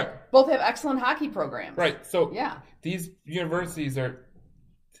programs. Right. Both have excellent hockey programs. Right. So these universities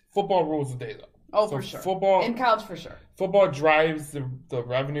football rules the day, though. Oh, so for sure. Football in college, for sure. Football drives the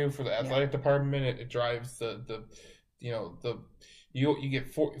revenue for the athletic department. It drives you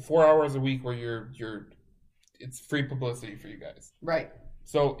get 4 hours a week where it's free publicity for you guys. Right.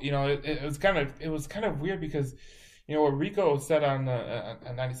 So it was kind of weird because what Rico said on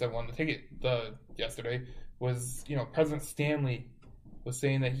 97.1 the ticket yesterday was President Stanley was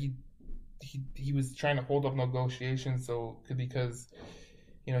saying that he was trying to hold up negotiations because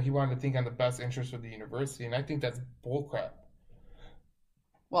he wanted to think on the best interest of the university, and I think that's bullcrap.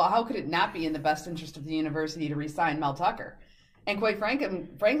 Well, how could it not be in the best interest of the university to re-sign Mel Tucker? And quite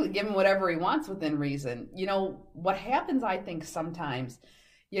frankly, give him whatever he wants within reason. What happens, I think, sometimes,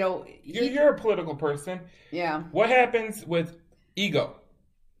 You're a political person. Yeah. What happens with ego?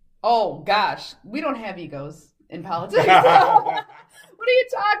 Oh, gosh. We don't have egos in politics. What are you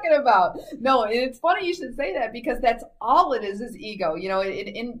talking about? No, it's funny you should say that, because that's all it is ego.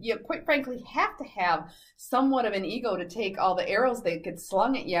 And you quite frankly have to have somewhat of an ego to take all the arrows that get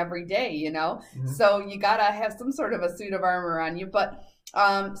slung at you every day, Mm-hmm. So you got to have some sort of a suit of armor on you. But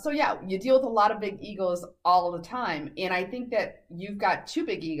you deal with a lot of big egos all the time. And I think that you've got 2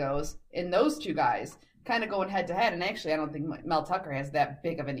 big egos in those 2 guys kind of going head to head. And actually, I don't think Mel Tucker has that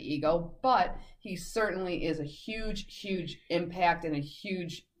big of an ego, but he certainly is a huge, huge impact and a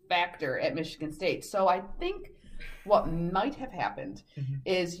huge factor at Michigan State. So I think what might have happened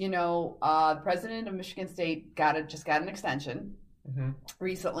is, the president of Michigan State just got an extension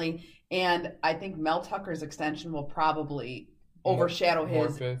recently. And I think Mel Tucker's extension will probably overshadow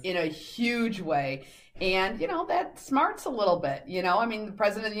his in a huge way. And, that smarts a little bit, the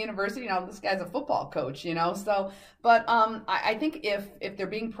president of the university, this guy's a football coach, so, but I think if they're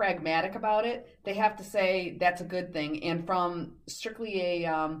being pragmatic about it, they have to say that's a good thing. And from strictly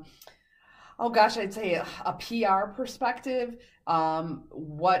I'd say a PR perspective,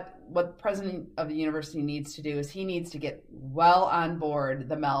 what the president of the university needs to do is he needs to get well on board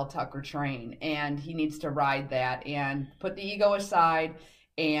the Mel Tucker train, and he needs to ride that and put the ego aside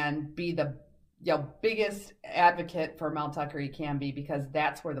and be the biggest advocate for Mel Tucker he can be, because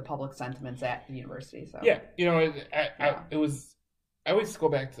that's where the public sentiment's at the university. So yeah, it was. I always go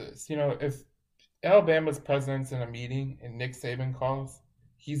back to this. If Alabama's president's in a meeting and Nick Saban calls,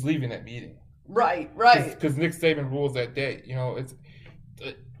 he's leaving that meeting. Right. Because Nick Saban rules that day. It's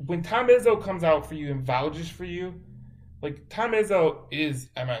when Tom Izzo comes out for you and vouches for you, like Tom Izzo is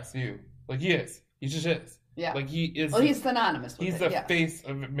MSU. Like he is. He just is. Yeah. Like he is. Well, he's synonymous with he's it. the face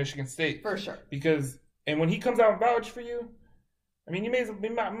of Michigan State. For sure. And when he comes out and vouch for you, I mean, you might as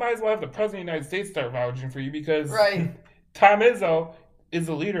well have the president of the United States start vouching for you, because Tom Izzo is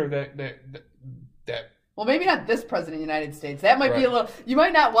the leader that. Well, maybe not this president of the United States. That might be a little. You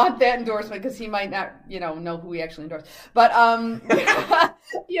might not want that endorsement because he might not, know who he actually endorsed. But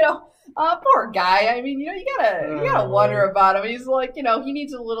poor guy. I mean, you gotta wonder about him. He's like, he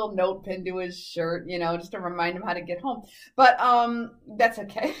needs a little note pinned to his shirt, just to remind him how to get home. But that's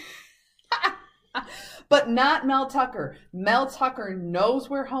okay. But not Mel Tucker. Mel Tucker knows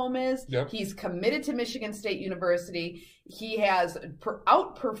where home is. Yep. He's committed to Michigan State University. He has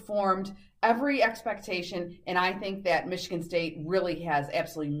outperformed every expectation, and I think that Michigan State really has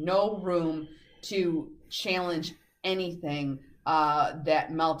absolutely no room to challenge anything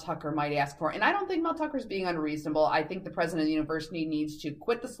that Mel Tucker might ask for. And I don't think Mel Tucker's being unreasonable. I think the president of the university needs to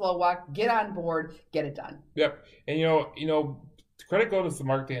quit the slow walk, get on board, get it done. Yep. And credit goes to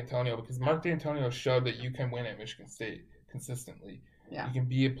Mark D'Antonio, because Mark D'Antonio showed that you can win at Michigan State consistently. Yeah. You can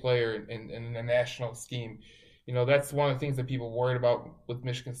be a player in a national scheme. That's one of the things that people worried about with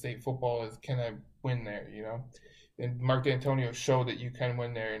Michigan State football is, can I win there, And Mark D'Antonio showed that you can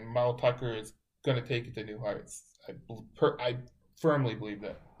win there, and Mel Tucker is going to take it to new heights. I firmly believe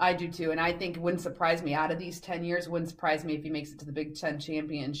that. I do too, and I think it wouldn't surprise me out of these 10 years, wouldn't surprise me if he makes it to the Big Ten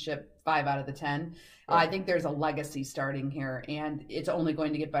championship 5 out of the 10. I think there's a legacy starting here, and it's only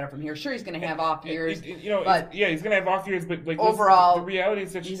going to get better from here. Sure, he's going to have off years. He's going to have off years, but overall, the reality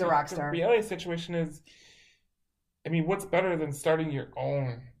situation, he's a rock star. The reality situation is, I mean, what's better than starting your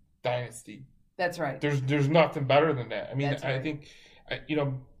own dynasty? That's right. There's nothing better than that. I mean, That's right. I think,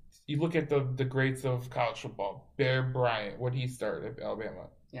 you look at the greats of college football. Bear Bryant, what he started at Alabama,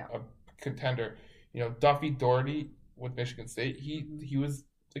 a contender. Duffy Daugherty with Michigan State. He was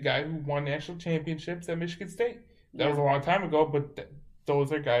the guy who won national championships at Michigan State. That was a long time ago, but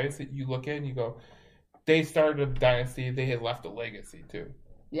those are guys that you look at and you go, they started a dynasty. They had left a legacy too.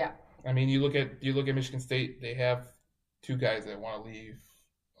 Yeah. I mean, you look at Michigan State. They have 2 guys that want to leave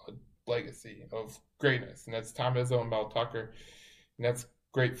a legacy of greatness, and that's Tom Izzo and Mel Tucker, and that's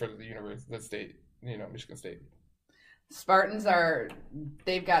great for the university, the state, Michigan State. Spartans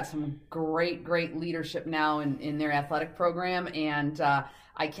they've got some great leadership now in their athletic program, and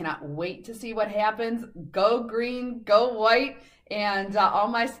I cannot wait to see what happens. Go green, go white, and all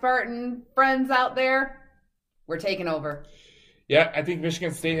my Spartan friends out there, we're taking over. Yeah, I think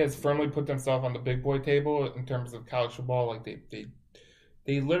Michigan State has firmly put themselves on the big boy table in terms of college football. Like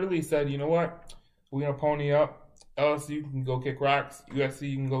they literally said, you know what, we're gonna pony up. LSU can go kick rocks.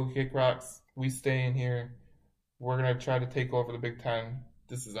 USC can go kick rocks. We stay in here. We're going to try to take over the Big Ten.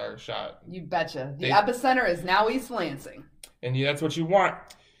 This is our shot. You betcha. The epicenter is now East Lansing. And that's what you want.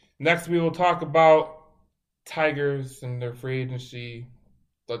 Next, we will talk about Tigers and their free agency.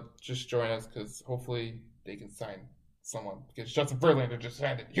 Just join us, because hopefully they can sign someone. Because Justin Verlander just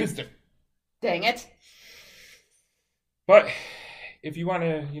signed in Houston. Dang it. But if you want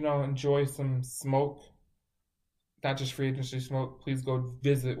to, enjoy some smoke, not just free agency smoke, please go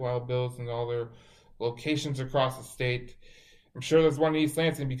visit Wild Bill's and all their locations across the state. I'm sure there's one in East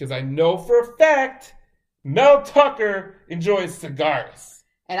Lansing, because I know for a fact Mel Tucker enjoys cigars.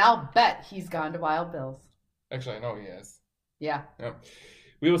 And I'll bet he's gone to Wild Bill's. Actually, I know he has. Yeah. Yep.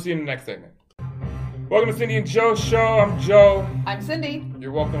 We will see you in the next segment. Welcome to Cindy and Joe Show. I'm Joe. I'm Cindy.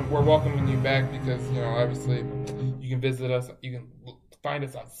 You're welcome. We're welcoming you back because, obviously you can visit us. You can find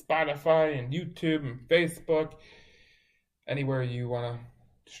us on Spotify and YouTube and Facebook. Anywhere you want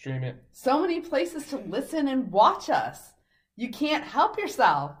to stream it. So many places to listen and watch us. You can't help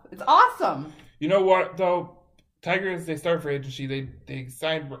yourself. It's awesome. You know what, though? Tigers, they started free agency. They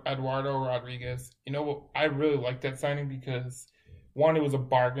signed Eduardo Rodriguez. You know what? I really like that signing because, one, it was a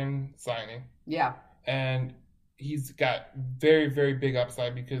bargain signing. Yeah. And he's got very, very big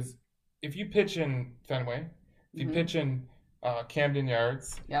upside, because if you pitch in Fenway, if you pitch in Camden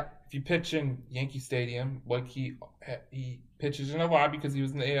Yards, if you pitch in Yankee Stadium, like he pitches in a lot because he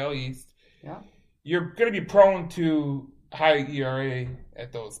was in the AL East, you're going to be prone to high ERA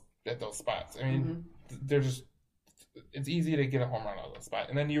at those spots. I mean, it's easy to get a home run out of those spots.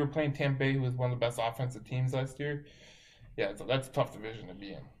 And then you were playing Tampa Bay, who was one of the best offensive teams last year. Yeah, so that's a tough division to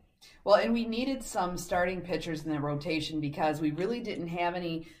be in. Well, and we needed some starting pitchers in the rotation because we really didn't have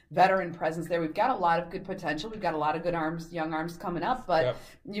any veteran presence there. We've got a lot of good potential. We've got a lot of good arms, young arms coming up, but Yep.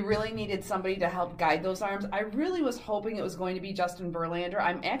 you really needed somebody to help guide those arms. I really was hoping it was going to be Justin Verlander.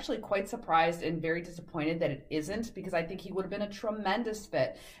 I'm actually quite surprised and very disappointed that it isn't because I think he would have been a tremendous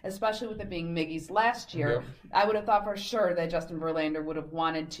fit, especially with it being Miggy's last year. Yep. I would have thought for sure that Justin Verlander would have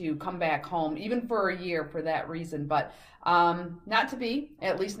wanted to come back home, even for a year for that reason, but not to be,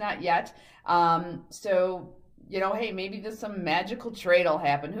 at least not yet. So, hey, maybe there's some magical trade will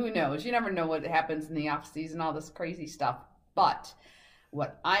happen. Who knows? You never know what happens in the off season, all this crazy stuff. But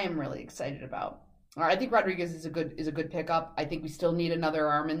what I am really excited about, or I think Rodriguez is a good pickup. I think we still need another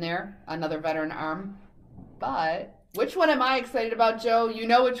arm in there, another veteran arm. But which one am I excited about, Joe? You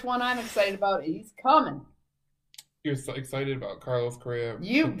know which one I'm excited about. He's coming. You're so excited about Carlos Correa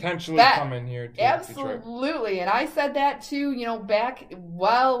You potentially bet. coming here to Detroit. Absolutely. And I said that too, back,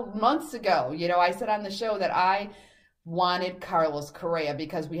 months ago. I said on the show that I wanted Carlos Correa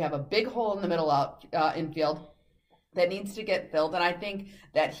because we have a big hole in the middle infield that needs to get filled. And I think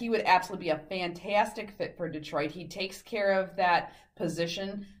that he would absolutely be a fantastic fit for Detroit. He takes care of that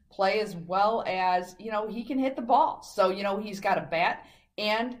position play as well as, he can hit the ball. So, he's got a bat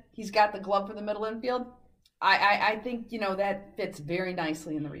and he's got the glove for the middle infield. I think, that fits very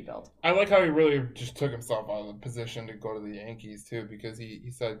nicely in the rebuild. I like how he really just took himself out of the position to go to the Yankees, too, because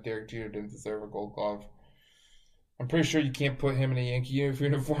he said Derek Jeter didn't deserve a gold glove. I'm pretty sure you can't put him in a Yankee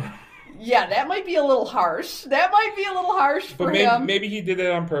uniform. Yeah, that might be a little harsh. For him. Maybe he did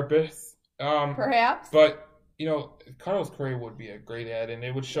it on purpose. Perhaps. But, Carlos Correa would be a great add, and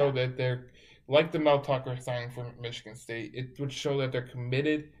it would show that they're, like the Mel Tucker signing from Michigan State, it would show that they're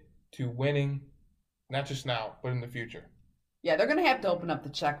committed to winning. Not just now, but in the future. Yeah, they're going to have to open up the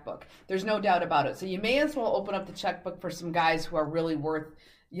checkbook. There's no doubt about it. So you may as well open up the checkbook for some guys who are really worth,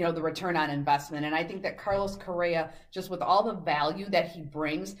 the return on investment. And I think that Carlos Correa, just with all the value that he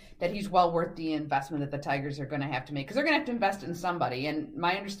brings, that he's well worth the investment that the Tigers are going to have to make. Because they're going to have to invest in somebody. And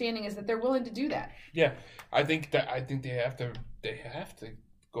my understanding is that they're willing to do that. Yeah, I think they have to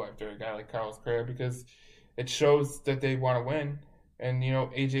go after a guy like Carlos Correa because it shows that they want to win. And,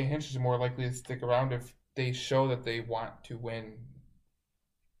 A.J. Hinch is more likely to stick around if they show that they want to win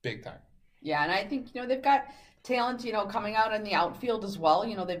big time. Yeah, and I think, they've got talent, coming out in the outfield as well.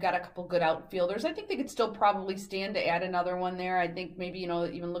 They've got a couple good outfielders. I think they could still probably stand to add another one there. I think maybe,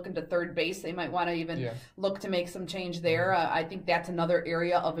 even looking to third base, they might want to even look to make some change there. I think that's another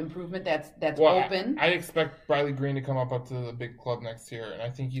area of improvement that's open. I expect Riley Green to come up to the big club next year, and I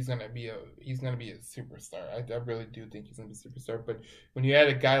think he's gonna be a superstar. I really do think he's gonna be a superstar. But when you add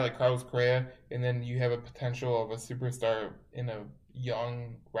a guy like Carlos Correa, and then you have a potential of a superstar in a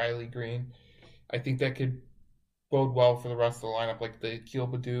young Riley Green, I think that could bode well for the rest of the lineup, like the Akil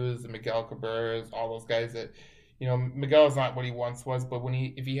Baddus, the Miguel Cabreras, all those guys that, Miguel is not what he once was, but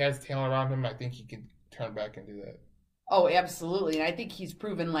if he has talent around him, I think he can turn back and do that. Oh, absolutely. And I think he's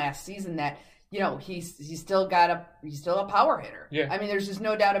proven last season that, he's still a power hitter. Yeah. I mean, there's just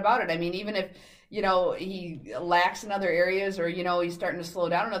no doubt about it. I mean, even if, he lacks in other areas or, he's starting to slow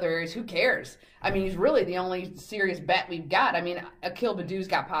down in other areas, who cares? I mean, he's really the only serious bet we've got. I mean, Akil Baddus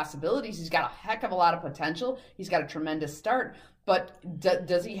got possibilities. He's got a heck of a lot of potential. He's got a tremendous start. But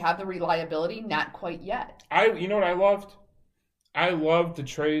does he have the reliability? Not quite yet. You know what I loved? I loved the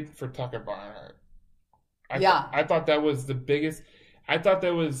trade for Tucker Barnhart. I thought that was the biggest. I thought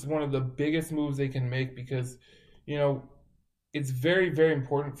that was one of the biggest moves they can make because, it's very, very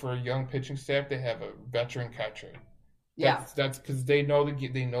important for a young pitching staff to have a veteran catcher. That's because they know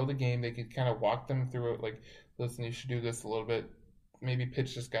the game. They can kind of walk them through it. Like, listen, you should do this a little bit. Maybe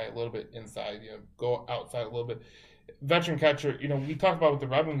pitch this guy a little bit inside. Go outside a little bit. Veteran catcher. We talked about with the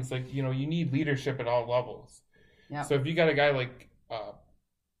Red Wings. Like, you need leadership at all levels. Yeah. So if you got a guy like,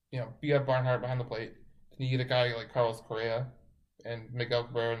 you have Barnhart behind the plate, then you get a guy like Carlos Correa and Miguel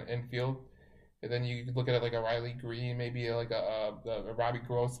Cabrera in the infield. And then you could look at it like a Riley Green, maybe like a Robbie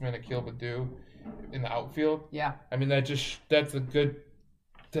Grossman, Akil Baddus in the outfield. Yeah. I mean, that's a good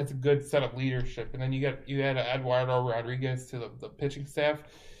set of leadership. And then you add Eduardo Rodriguez to the pitching staff.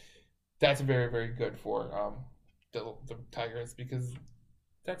 That's very, very good for the Tigers because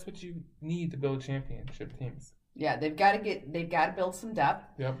that's what you need to build championship teams. Yeah, they've got to build some depth.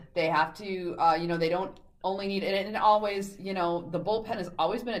 Yep. They have to, they don't only need it, and always, the bullpen has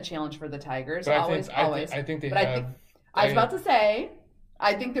always been a challenge for the Tigers. But always. I think they have. I was about to say,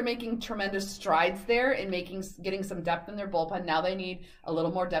 I think they're making tremendous strides there in getting some depth in their bullpen. Now they need a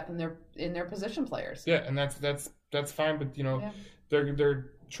little more depth in their position players. Yeah, and that's fine, but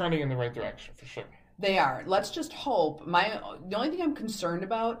they're trending in the right direction for sure. They are. Let's just hope. The only thing I'm concerned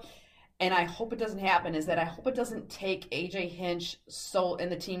about, and I hope it doesn't happen, is that I hope it doesn't take AJ Hinch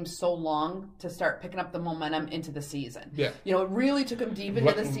and the team so long to start picking up the momentum into the season. Yeah. It really took them deep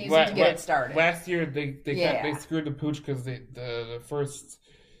into the season to get it started. Last year they screwed the pooch because the first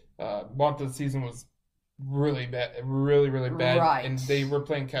month of the season was really bad, really bad, right. And they were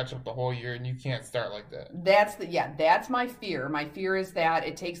playing catch up the whole year, and you can't start like that. That's my fear. My fear is that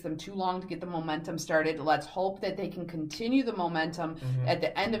it takes them too long to get the momentum started. Let's hope that they can continue the momentum at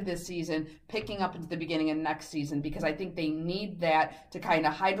the end of this season, picking up into the beginning of next season, because I think they need that to kind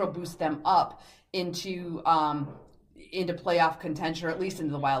of hydro boost them up into playoff contention, or at least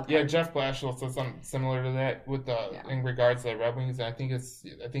into the wild card. Yeah, Jeff Blashill said something similar to that in regards to the Red Wings, and I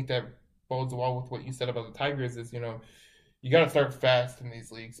think that bodes well with what you said about the Tigers. Is you got to start fast in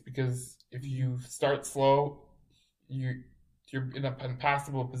these leagues, because if you start slow, you're in an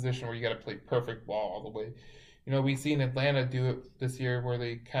impossible position where you got to play perfect ball all the way. We've seen Atlanta do it this year, where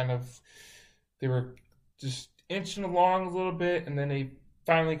they were just inching along a little bit, and then they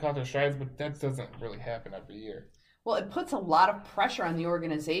finally caught their strides. But that doesn't really happen every year. Well, it puts a lot of pressure on the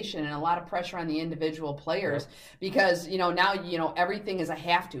organization and a lot of pressure on the individual players, because, now, everything is a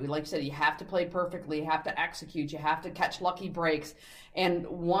have to. Like you said, you have to play perfectly, you have to execute, you have to catch lucky breaks. And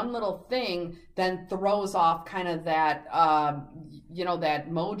one little thing then throws off kind of that, that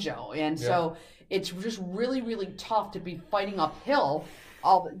mojo. And so it's just really, really tough to be fighting uphill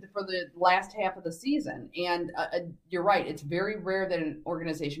for the last half of the season. And you're right, it's very rare that an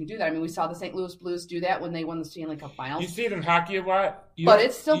organization can do that. I mean, we saw the St. Louis Blues do that when they won the Stanley Cup Finals. You see it in hockey a lot, but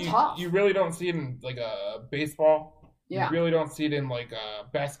it's still tough. You really don't see it in baseball. Yeah. You really don't see it in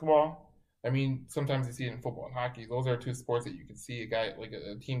basketball. I mean, sometimes you see it in football and hockey. Those are two sports that you can see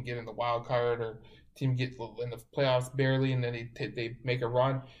a team get in the wild card, or a team get in the playoffs barely, and then they make a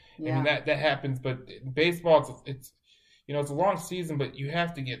run. Yeah. I mean, that happens. But in baseball, it's it's a long season, but you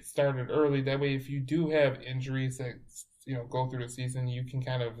have to get started early. That way, if you do have injuries that go through the season, you can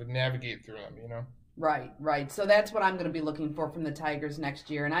kind of navigate through them. Right. So that's what I'm going to be looking for from the Tigers next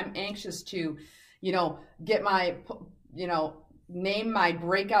year, and I'm anxious to, get my, name my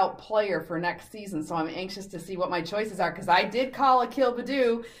breakout player for next season. So I'm anxious to see what my choices are, because I did call Akil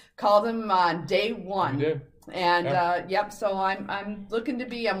Baddoo, called him on day one. You did. And so I'm looking to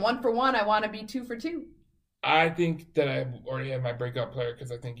be. I'm 1 for 1. I want to be 2 for 2. I think that I already have my breakout player,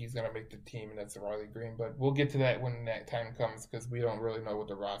 because I think he's going to make the team, and that's Riley Green. But we'll get to that when that time comes, because we don't really know what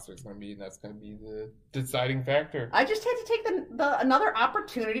the roster is going to be, and that's going to be the deciding factor. I just had to take another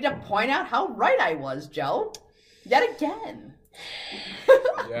opportunity to point out how right I was, Joe. Yet again.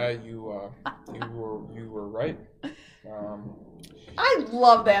 Yeah, you were right. I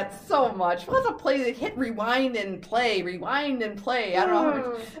love that so much. What's a play that hit rewind and play? I don't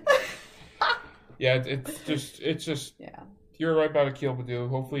know. Yeah, it's just. Yeah. You're right about Akil Baddoo.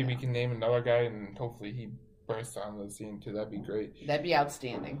 Hopefully we can name another guy, and hopefully he bursts on the scene too. That'd be great. That'd be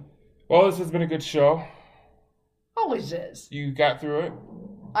outstanding. Well, this has been a good show. Always is. You got through it?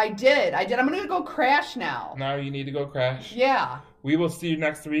 I did. I'm going to go crash now. Now you need to go crash. Yeah. We will see you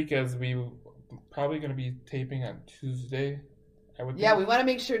next week, as we probably going to be taping on Tuesday. Yeah, we want to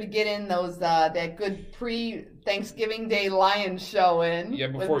make sure to get in those that good pre-Thanksgiving Day Lions show in. Yeah,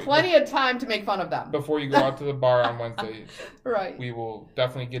 with plenty of time to make fun of them. Before you go out to the bar on Wednesday. Right. We will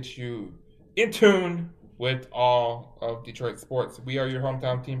definitely get you in tune with all of Detroit sports. We are your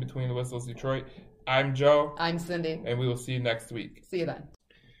hometown team, Between the Whistles Detroit. I'm Joe. I'm Cindy. And we will see you next week. See you then.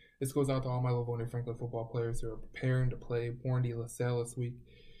 This goes out to all my Livonia Franklin football players who are preparing to play Warren De La Salle this week.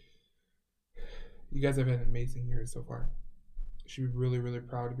 You guys have had an amazing year so far. You should be really, really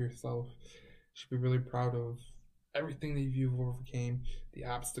proud of yourself. You should be really proud of everything that you've overcame, the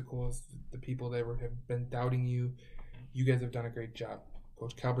obstacles, the people that have been doubting you. You guys have done a great job.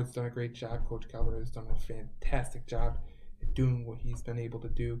 Coach Calvert's done a great job. Coach Calvert has done a fantastic job at doing what he's been able to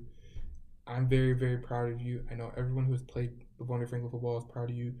do. I'm very, very proud of you. I know everyone who has played Livonia Franklin football is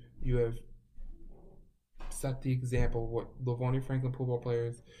proud of you. You have set the example of what Livonia Franklin football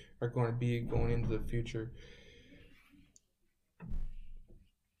players are going to be going into the future.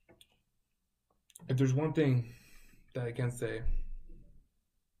 If there's one thing that I can say,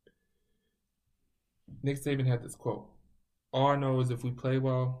 Nick Saban had this quote: "All I know is if we play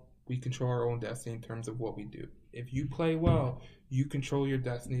well, we control our own destiny in terms of what we do. If you play well, you control your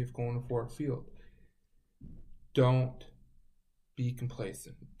destiny of going to Ford Field. Don't be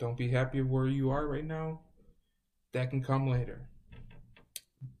complacent. Don't be happy where you are right now. That can come later.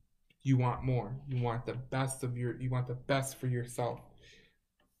 You want more. You want the best for yourself.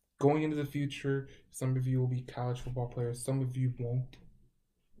 Going into the future, some of you will be college football players, some of you won't.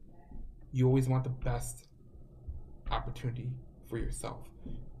 You always want the best opportunity for yourself.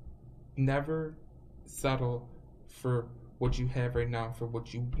 Never settle for what you have right now, for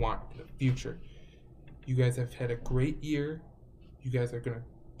what you want in the future. You guys have had a great year. You guys are going to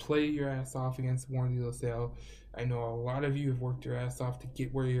play your ass off against Warren De La Salle. I know a lot of you have worked your ass off to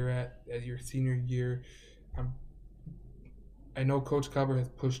get where you're at your senior year. I know Coach Cubber has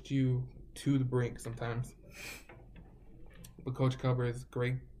pushed you to the brink sometimes. But Coach Cubber is a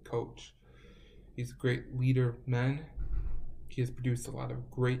great coach. He's a great leader of men. He has produced a lot of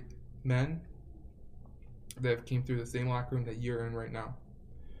great men that have came through the same locker room that you're in right now.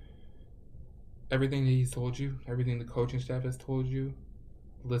 Everything that he's told you, everything the coaching staff has told you,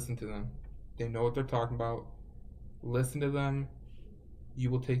 listen to them. They know what they're talking about. Listen to them.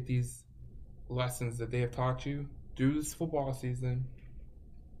 You will take these lessons that they have taught you through this football season,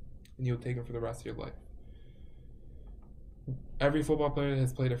 and you'll take them for the rest of your life. Every football player that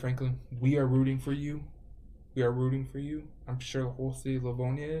has played at Franklin, we are rooting for you. We are rooting for you. I'm sure the whole city of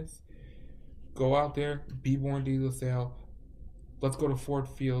Livonia is. Go out there, be Warren De La Salle. Let's go to Ford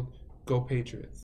Field. Go Patriots.